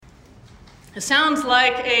It sounds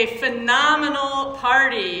like a phenomenal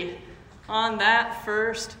party on that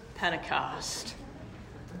first Pentecost.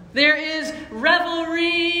 There is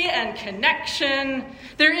revelry and connection.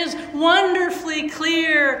 There is wonderfully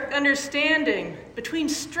clear understanding between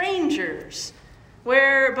strangers,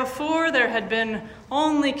 where before there had been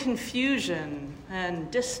only confusion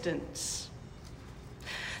and distance.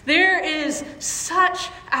 There is such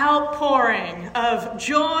outpouring of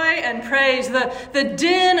joy and praise, the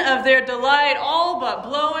din of their delight all but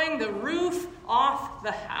blowing the roof off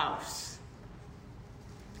the house.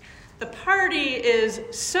 The party is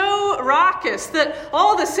so raucous that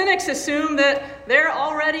all the cynics assume that they're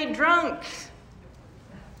already drunk.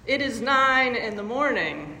 It is 9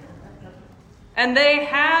 a.m, and they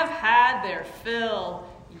have had their fill.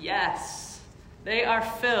 Yes, they are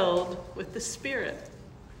filled with the Spirit.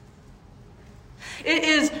 It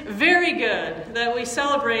is very good that we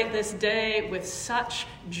celebrate this day with such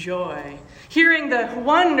joy, hearing the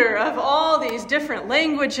wonder of all these different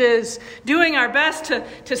languages, doing our best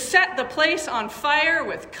to set the place on fire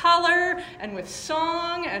with color and with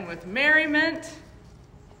song and with merriment.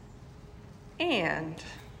 And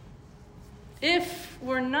if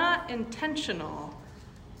we're not intentional,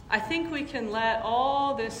 I think we can let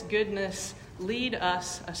all this goodness lead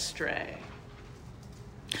us astray.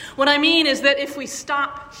 What I mean is that if we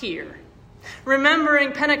stop here,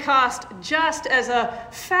 remembering Pentecost just as a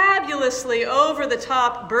fabulously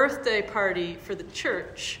over-the-top birthday party for the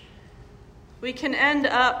church, we can end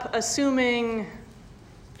up assuming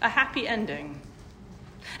a happy ending.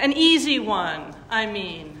 An easy one,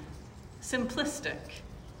 simplistic.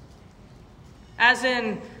 As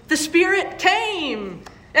in, the Spirit came.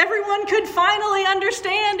 Everyone could finally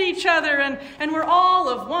understand each other, and we're all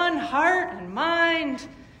of one heart and mind.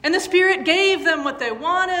 And the Spirit gave them what they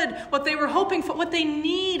wanted, what they were hoping for, what they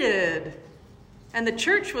needed. And the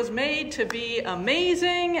church was made to be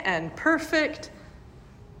amazing and perfect.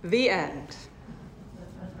 The end.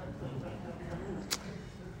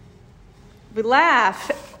 We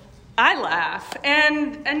laugh. I laugh.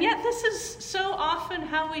 And yet this is so often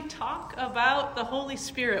how we talk about the Holy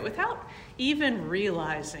Spirit without even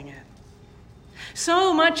realizing it.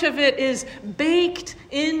 So much of it is baked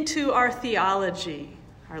into our theology,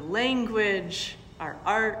 our language, our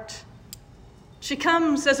art. She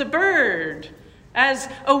comes as a bird, as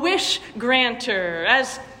a wish granter,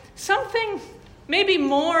 as something maybe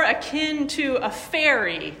more akin to a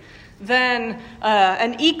fairy than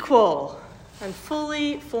an equal and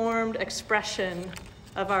fully formed expression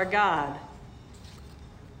of our God.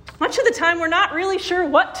 Much of the time, we're not really sure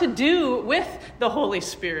what to do with the Holy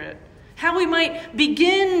Spirit. How we might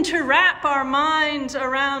begin to wrap our minds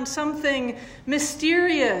around something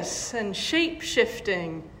mysterious and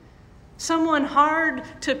shape-shifting, someone hard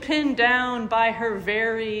to pin down by her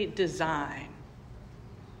very design.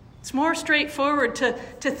 It's more straightforward to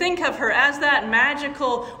think of her as that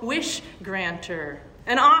magical wish granter,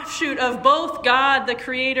 an offshoot of both God, the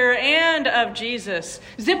Creator, and of Jesus,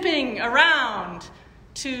 zipping around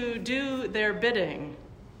to do their bidding.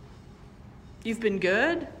 You've been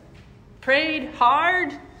good? Prayed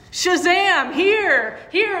hard? Shazam! Here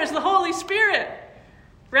is the Holy Spirit,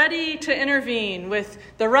 ready to intervene with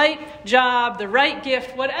the right job, the right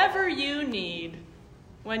gift, whatever you need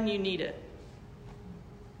when you need it.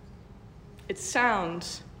 It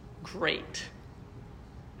sounds great.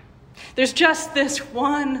 There's just this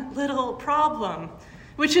one little problem,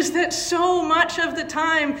 which is that so much of the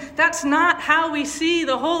time, that's not how we see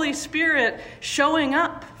the Holy Spirit showing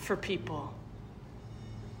up for people.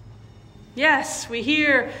 Yes, we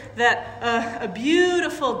hear that a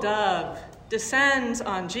beautiful dove descends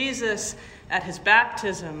on Jesus at his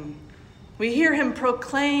baptism. We hear him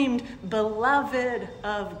proclaimed beloved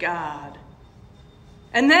of God.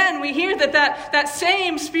 And then we hear that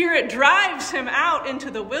same Spirit drives him out into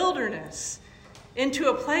the wilderness, into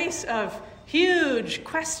a place of huge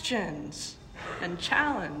questions and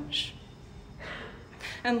challenge.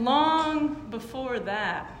 And long before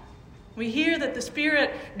that, we hear that the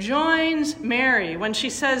Spirit joins Mary when she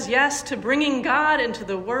says yes to bringing God into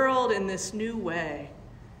the world in this new way.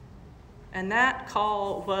 And that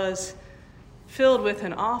call was filled with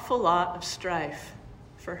an awful lot of strife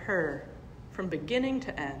for her from beginning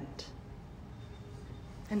to end.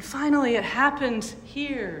 And finally, it happens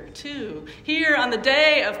here, too. Here on the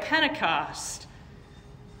day of Pentecost,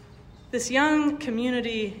 this young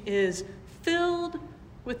community is filled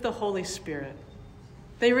with the Holy Spirit.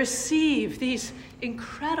 They receive these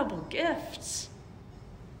incredible gifts.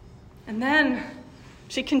 And then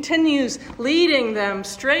she continues leading them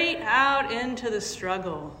straight out into the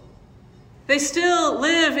struggle. They still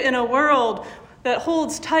live in a world that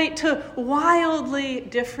holds tight to wildly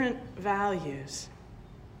different values.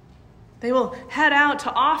 They will head out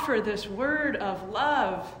to offer this word of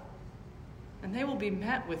love, and they will be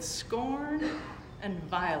met with scorn and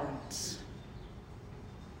violence.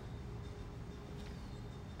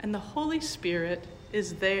 And the Holy Spirit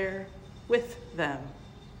is there with them,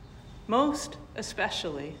 most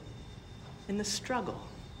especially in the struggle.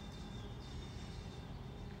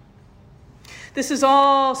 This is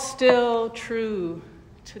all still true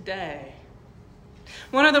today.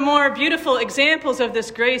 One of the more beautiful examples of this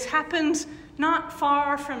grace happens not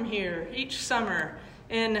far from here each summer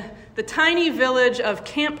in the tiny village of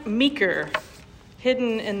Camp Meeker,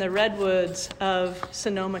 hidden in the redwoods of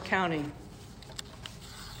Sonoma County.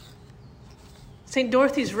 St.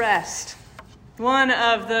 Dorothy's Rest, one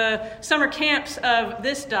of the summer camps of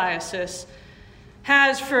this diocese,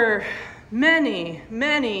 has for many,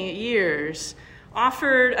 many years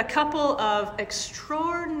offered a couple of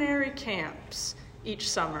extraordinary camps each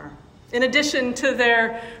summer, in addition to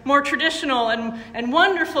their more traditional and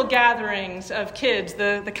wonderful gatherings of kids,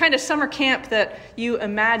 the kind of summer camp that you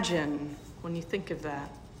imagine when you think of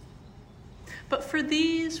that. But for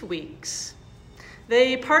these weeks,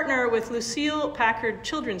 they partner with Lucille Packard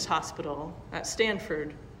Children's Hospital at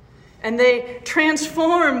Stanford, and they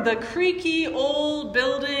transform the creaky old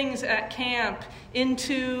buildings at camp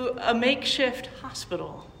into a makeshift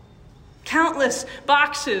hospital. Countless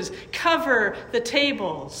boxes cover the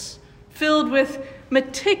tables, filled with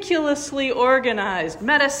meticulously organized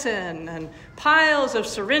medicine and piles of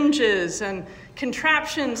syringes and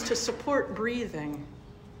contraptions to support breathing.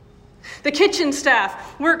 The kitchen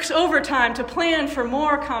staff works overtime to plan for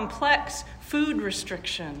more complex food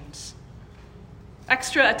restrictions.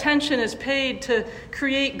 Extra attention is paid to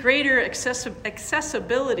create greater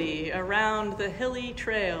accessibility around the hilly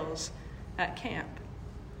trails at camp.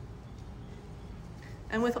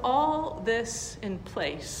 And with all this in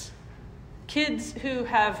place, kids who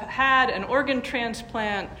have had an organ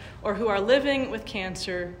transplant or who are living with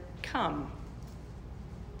cancer come.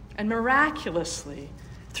 And miraculously,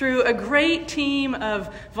 through a great team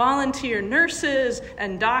of volunteer nurses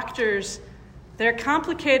and doctors, their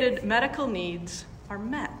complicated medical needs are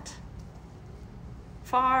met,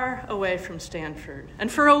 far away from Stanford. And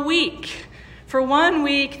for 1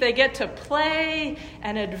 week, they get to play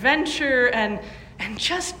and adventure and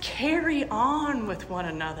just carry on with one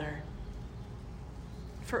another.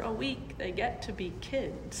 For a week, they get to be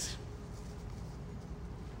kids.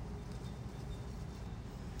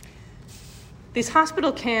 These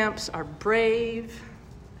hospital camps are brave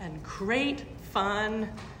and great fun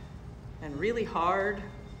and really hard.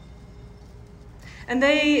 And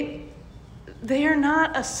they are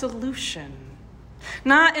not a solution,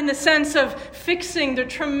 not in the sense of fixing the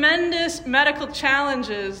tremendous medical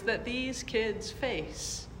challenges that these kids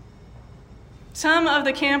face. Some of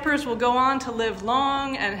the campers will go on to live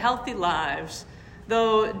long and healthy lives,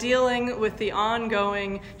 though dealing with the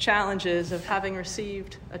ongoing challenges of having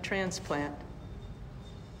received a transplant.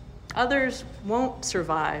 Others won't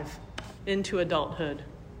survive into adulthood.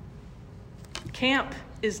 Camp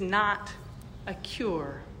is not a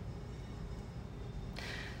cure.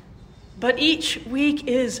 But each week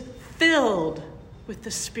is filled with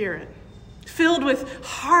the Spirit, filled with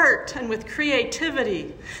heart and with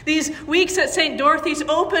creativity. These weeks at St. Dorothy's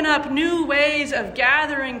open up new ways of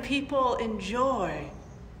gathering people in joy,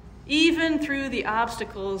 even through the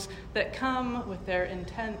obstacles that come with their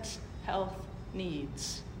intense health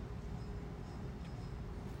needs.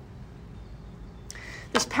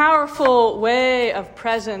 This powerful way of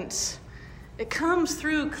presence, it comes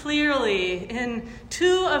through clearly in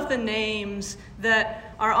two of the names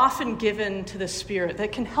that are often given to the Spirit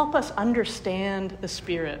that can help us understand the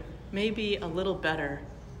Spirit maybe a little better.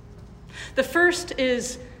 The first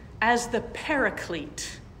is as the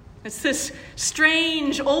Paraclete. It's this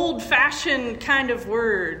strange, old-fashioned kind of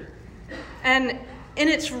word. And in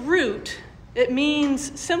its root, it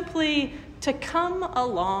means simply to come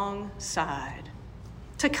alongside.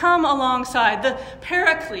 To come alongside, the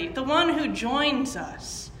Paraclete, the one who joins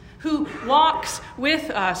us, who walks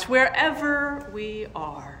with us wherever we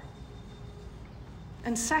are.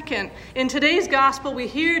 And second, in today's gospel, we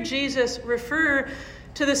hear Jesus refer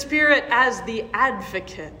to the Spirit as the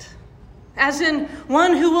advocate, as in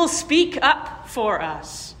one who will speak up for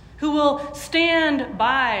us, who will stand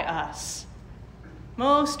by us,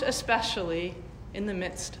 most especially in the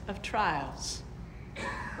midst of trials.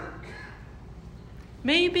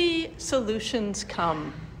 Maybe solutions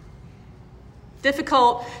come.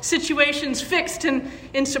 Difficult situations fixed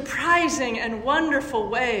in surprising and wonderful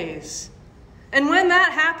ways. And when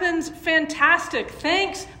that happens, fantastic.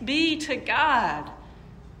 Thanks be to God.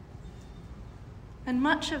 And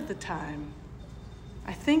much of the time,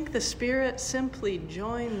 I think the Spirit simply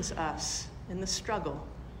joins us in the struggle.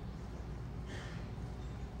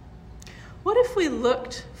 What if we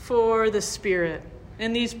looked for the Spirit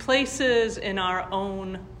in these places in our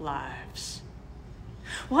own lives?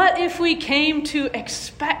 What if we came to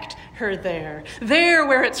expect her there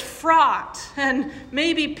where it's fraught and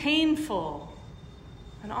maybe painful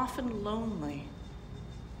and often lonely?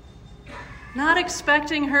 Not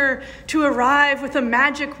expecting her to arrive with a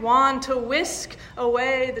magic wand to whisk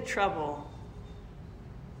away the trouble,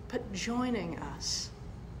 but joining us,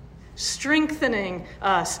 strengthening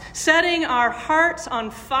us, setting our hearts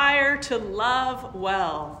on fire to love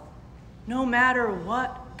well, no matter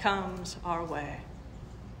what comes our way.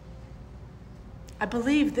 I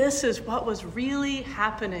believe this is what was really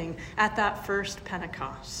happening at that first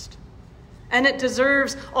Pentecost. And it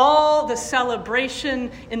deserves all the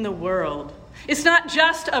celebration in the world. It's not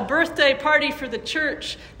just a birthday party for the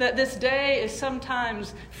church that this day is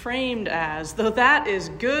sometimes framed as, though that is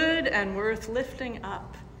good and worth lifting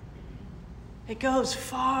up. It goes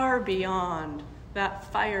far beyond that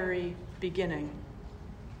fiery beginning.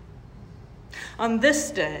 On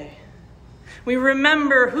this day, we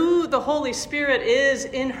remember who the Holy Spirit is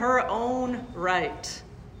in her own right,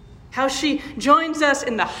 how she joins us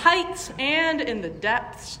in the heights and in the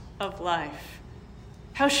depths of life,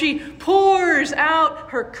 how she pours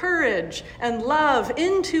out her courage and love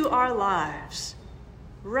into our lives,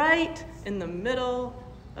 right in the middle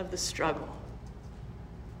of the struggle.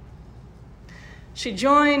 She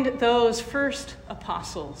joined those first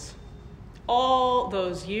apostles all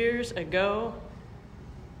those years ago,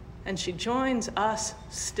 and she joins us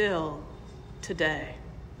still today.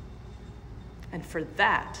 And for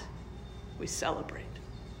that, we celebrate.